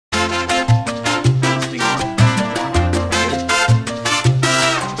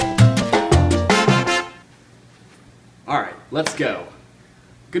Let's go.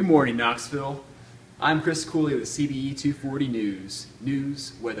 Good morning, Knoxville. I'm Chris Cooley with CBE 240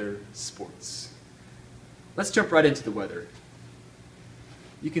 News, Weather, Sports. Let's jump right into the weather.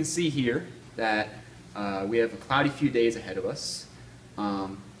 You can see here that we have a cloudy few days ahead of us.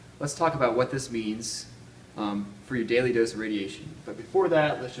 Let's talk about what this means for your daily dose of radiation. But before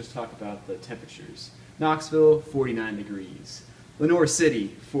that, let's just talk about the temperatures. Knoxville, 49 degrees. Lenore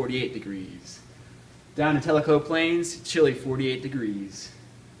City, 48 degrees. Down in Tellico Plains, chilly 48 degrees.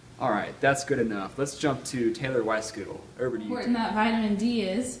 All right, that's good enough. Let's jump to Taylor Weiskittel. Over to you. Important that vitamin D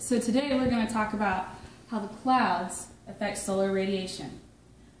is. So today we're going to talk about how the clouds affect solar radiation.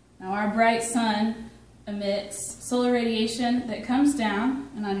 Now our bright sun emits solar radiation that comes down,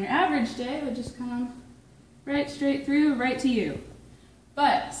 and on your average day would just come right straight through, right to you.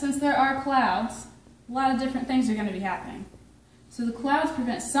 But since there are clouds, a lot of different things are going to be happening. So the clouds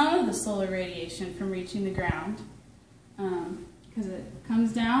prevent some of the solar radiation from reaching the ground because it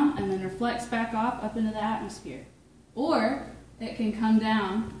comes down and then reflects back off up into the atmosphere. Or it can come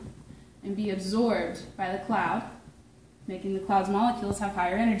down and be absorbed by the cloud, making the cloud's molecules have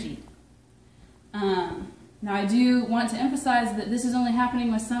higher energy. Now I do want to emphasize that this is only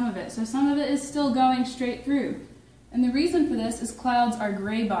happening with some of it, so some of it is still going straight through. And the reason for this is clouds are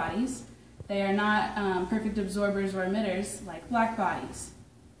gray bodies. They are not perfect absorbers or emitters like black bodies.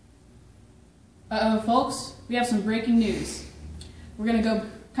 Uh-oh, folks, we have some breaking news. We're going to go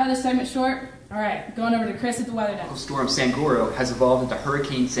cut this segment short. All right, going over to Chris at the weather desk. Storm Sangoro has evolved into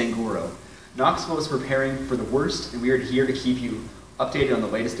Hurricane Sangoro. Knoxville is preparing for the worst, and we are here to keep you updated on the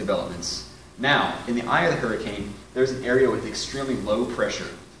latest developments. Now, in the eye of the hurricane, there's an area with extremely low pressure.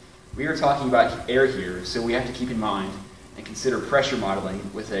 We are talking about air here, so we have to keep in mind and consider pressure modeling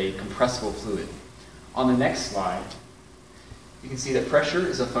with a compressible fluid. On the next slide, you can see that pressure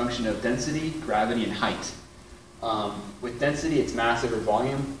is a function of density, gravity, and height. With density, it's mass over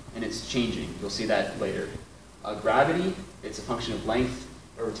volume, and it's changing. You'll see that later. Gravity, it's a function of length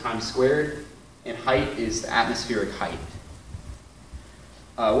over time squared, and height is the atmospheric height.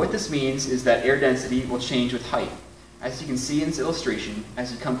 What this means is that air density will change with height. As you can see in this illustration,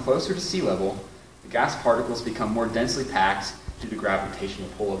 as you come closer to sea level, the gas particles become more densely packed due to the gravitational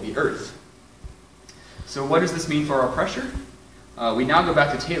pull of the Earth. So what does this mean for our pressure? We now go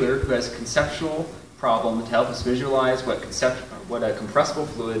back to Taylor, who has a conceptual problem to help us visualize what a compressible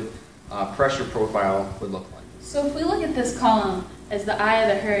fluid pressure profile would look like. So if we look at this column as the eye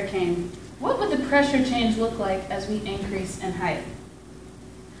of the hurricane, what would the pressure change look like as we increase in height?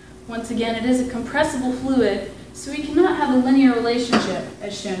 Once again, it is a compressible fluid, so we cannot have a linear relationship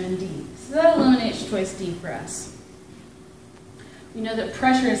as shown in D. So that eliminates choice D for us. We know that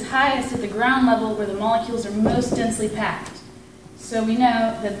pressure is highest at the ground level where the molecules are most densely packed. So we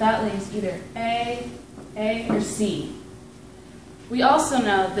know that that leaves either A, or C. We also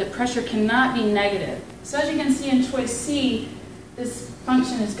know that pressure cannot be negative. So as you can see in choice C, this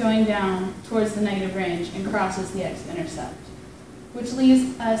function is going down towards the negative range and crosses the x-intercept, which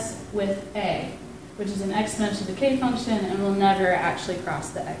leaves us with A, which is an exponential decay function and will never actually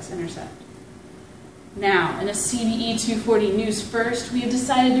cross the x-intercept. Now, in a CBE 240 News First, we have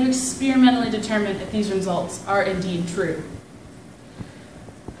decided to experimentally determine if these results are indeed true.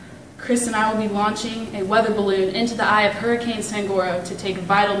 Chris and I will be launching a weather balloon into the eye of Hurricane Sangoro to take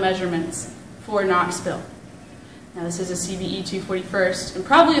vital measurements for Knoxville. Now, this is a CBE 240 first, and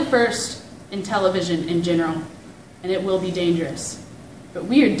probably a first in television in general, and it will be dangerous. But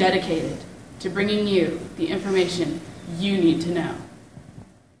we are dedicated to bringing you the information you need to know.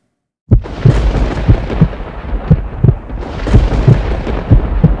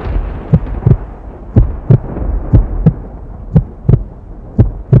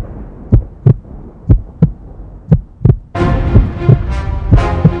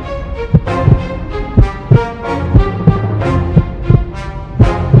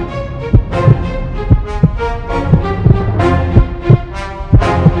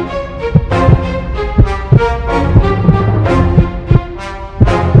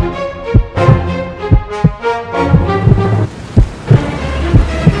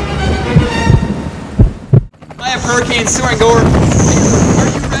 Hurricane Sangoro. Are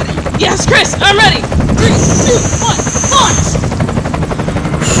you ready? Yes, Chris, I'm ready. 3, 2, 1, launch!